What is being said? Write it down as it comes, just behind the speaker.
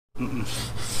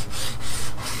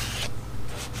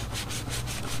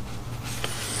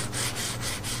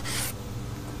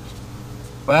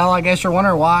Well, I guess you're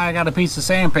wondering why I got a piece of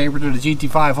sandpaper to the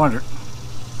GT500.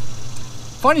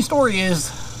 Funny story is,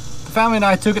 the family and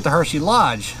I took it to Hershey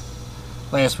Lodge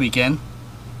last weekend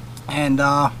and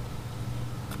had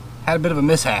a bit of a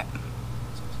mishap.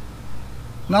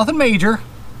 Nothing major,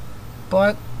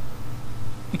 but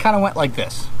it kind of went like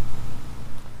this.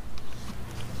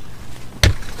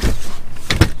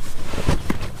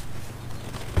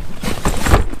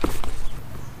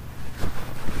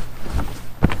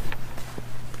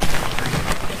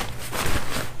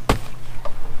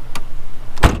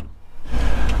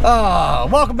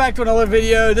 Welcome back to another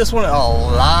video. This one a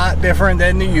lot different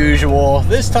than the usual.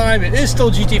 This time it is still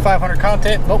GT500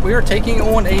 content, but we are taking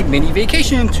on a mini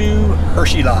vacation to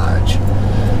Hershey Lodge.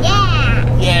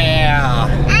 Yeah!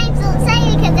 Yeah! I'm so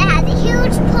excited because it has a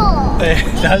huge pool.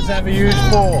 It does have a huge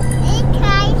pool.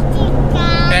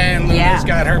 And Luna's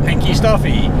got her pinky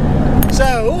stuffy.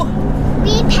 So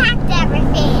we packed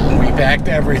everything. We packed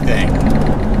everything.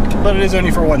 But it is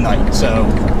only for one night, so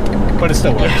but it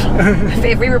still works.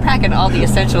 If we were packing all the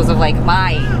essentials of like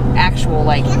my actual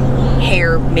like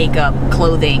hair, makeup,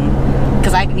 clothing,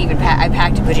 because I didn't even pack, I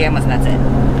packed pajamas and that's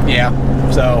it. Yeah,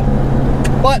 so,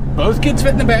 but both kids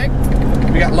fit in the bag.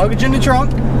 We got luggage in the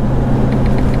trunk,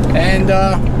 and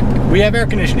we have air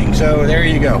conditioning, so there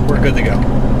you go. We're good to go.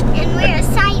 And we're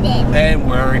excited. And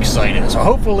we're excited. So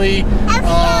hopefully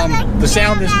the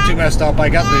sound isn't too messed up. I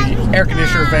got the air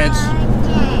conditioner vents.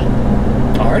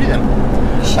 Alrighty then.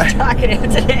 She's talkative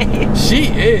today. She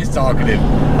is talkative.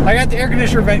 I got the air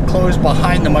conditioner vent closed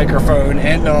behind the microphone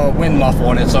and wind muffle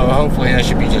on it, so hopefully that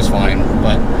should be just fine.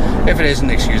 But if it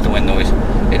isn't, excuse the wind noise.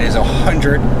 It is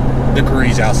 100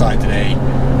 degrees outside today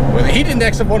with a heat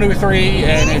index of 103,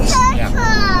 and it's,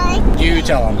 yeah. You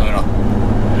tell them, Luna.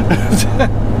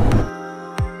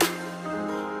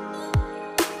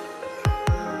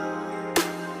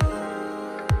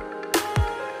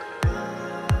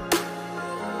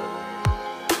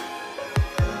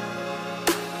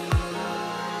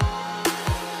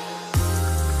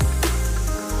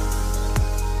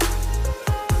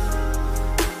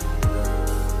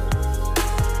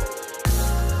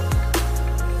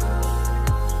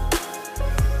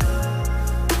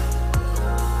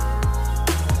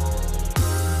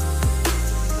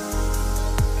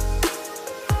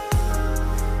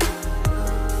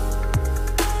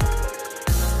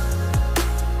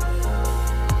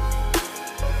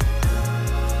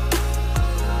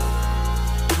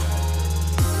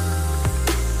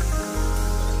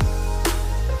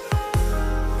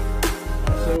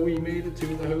 We made it to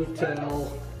the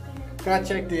hotel, got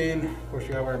checked in. Of course,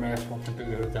 you gotta wear a mask walking through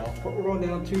the hotel. But we're going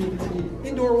down to the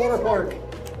indoor water park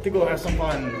to go have some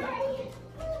fun.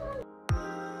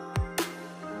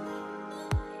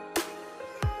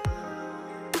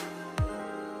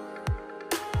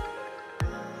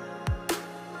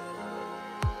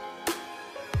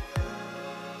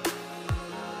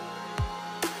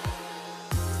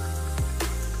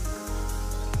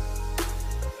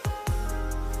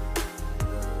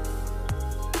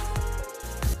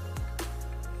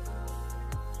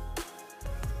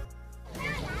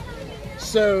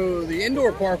 So the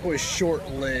indoor park was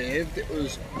short-lived. It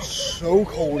was so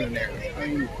cold in there. I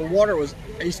mean, the water was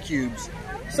ice cubes.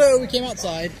 So we came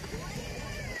outside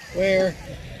where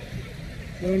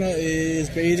Luna is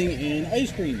bathing in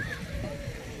ice cream.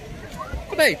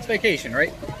 But hey, it's vacation,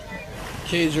 right?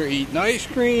 Kids are eating ice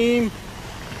cream.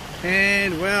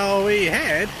 And well, we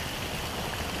had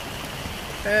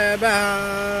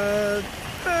about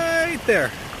right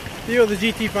there. View of the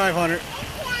GT500.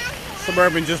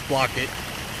 Suburban just blocked it.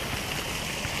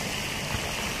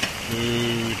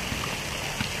 Food.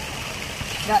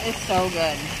 That is so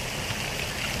good.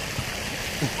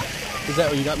 Is that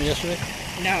what you got me yesterday?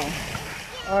 No.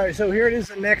 Alright, so here it is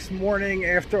the next morning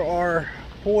after our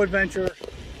pool adventure.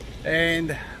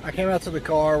 And I came out to the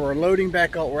car. We're loading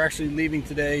back up. We're actually leaving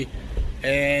today.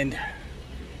 And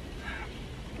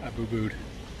I boo-booed.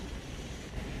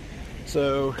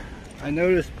 So I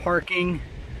noticed parking.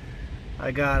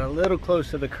 I got a little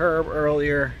close to the curb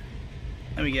earlier.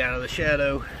 Let me get out of the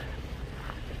shadow.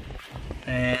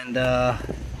 And got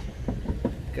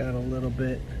a little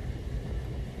bit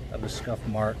of a scuff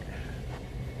mark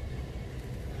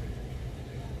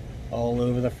all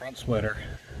over the front sweater.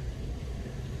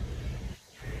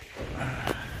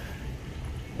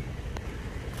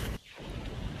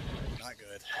 Not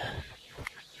good.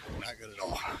 Not good at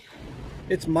all.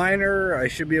 It's minor. I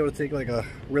should be able to take like a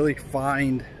really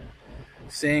fine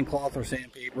sandcloth or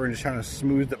sandpaper and just trying to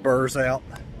smooth the burrs out.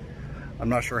 I'm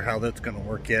not sure how that's going to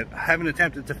work yet. I haven't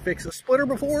attempted to fix a splitter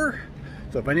before,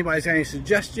 so if anybody's got any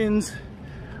suggestions,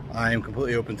 I am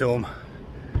completely open to them.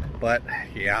 But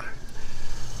yeah.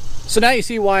 So now you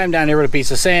see why I'm down here with a piece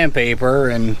of sandpaper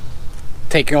and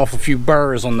taking off a few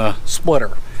burrs on the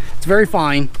splitter. It's very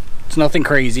fine. It's nothing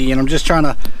crazy, and I'm just trying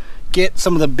to get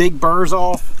some of the big burrs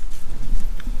off.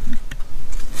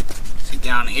 See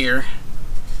down here.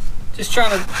 Just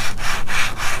trying to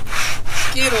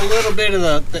get a little bit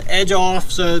of the edge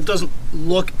off so it doesn't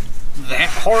look that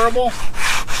horrible.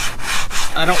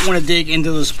 I don't want to dig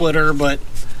into the splitter, but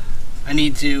I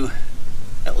need to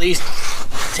at least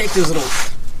take those little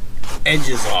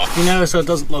edges off, you know, so it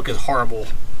doesn't look as horrible.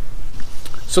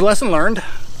 So lesson learned,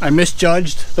 I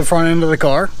misjudged the front end of the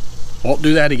car. Won't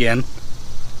do that again.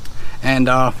 And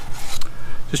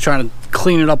just trying to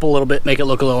clean it up a little bit, make it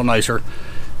look a little nicer.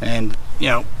 And, you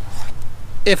know,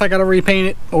 if I gotta repaint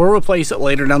it or replace it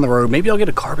later down the road, maybe I'll get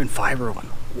a carbon fiber one.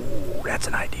 Ooh, that's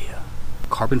an idea.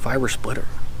 Carbon fiber splitter.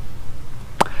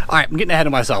 All right, I'm getting ahead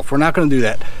of myself. We're not gonna do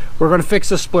that. We're gonna fix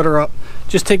the splitter up.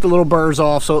 Just take the little burrs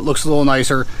off so it looks a little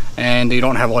nicer and you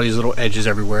don't have all these little edges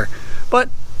everywhere. But,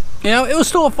 you know, it was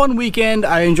still a fun weekend.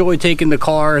 I enjoyed taking the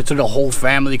car so the whole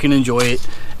family can enjoy it.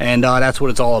 And that's what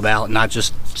it's all about, not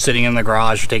just sitting in the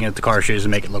garage or taking it to car shows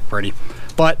and make it look pretty.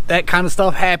 But that kind of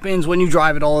stuff happens when you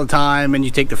drive it all the time and you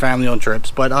take the family on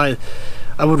trips. But I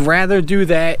would rather do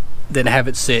that than have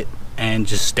it sit and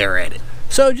just stare at it.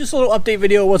 So just a little update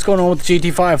video of what's going on with the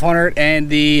GT500 and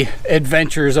the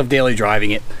adventures of daily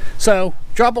driving it. So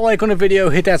drop a like on the video,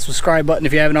 hit that subscribe button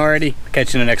if you haven't already.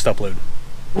 Catch you in the next upload.